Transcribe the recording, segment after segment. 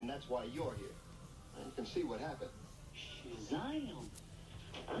that's why you're here. And you can see what happened. Shazam!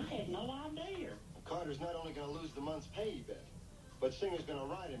 I had no idea. Carter's not only going to lose the month's pay he bet, but Singer's going to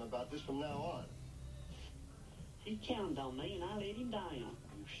write him about this from now on. He counted on me, and I let him down.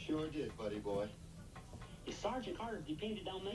 You sure did, buddy boy. If Sergeant Carter depended on me,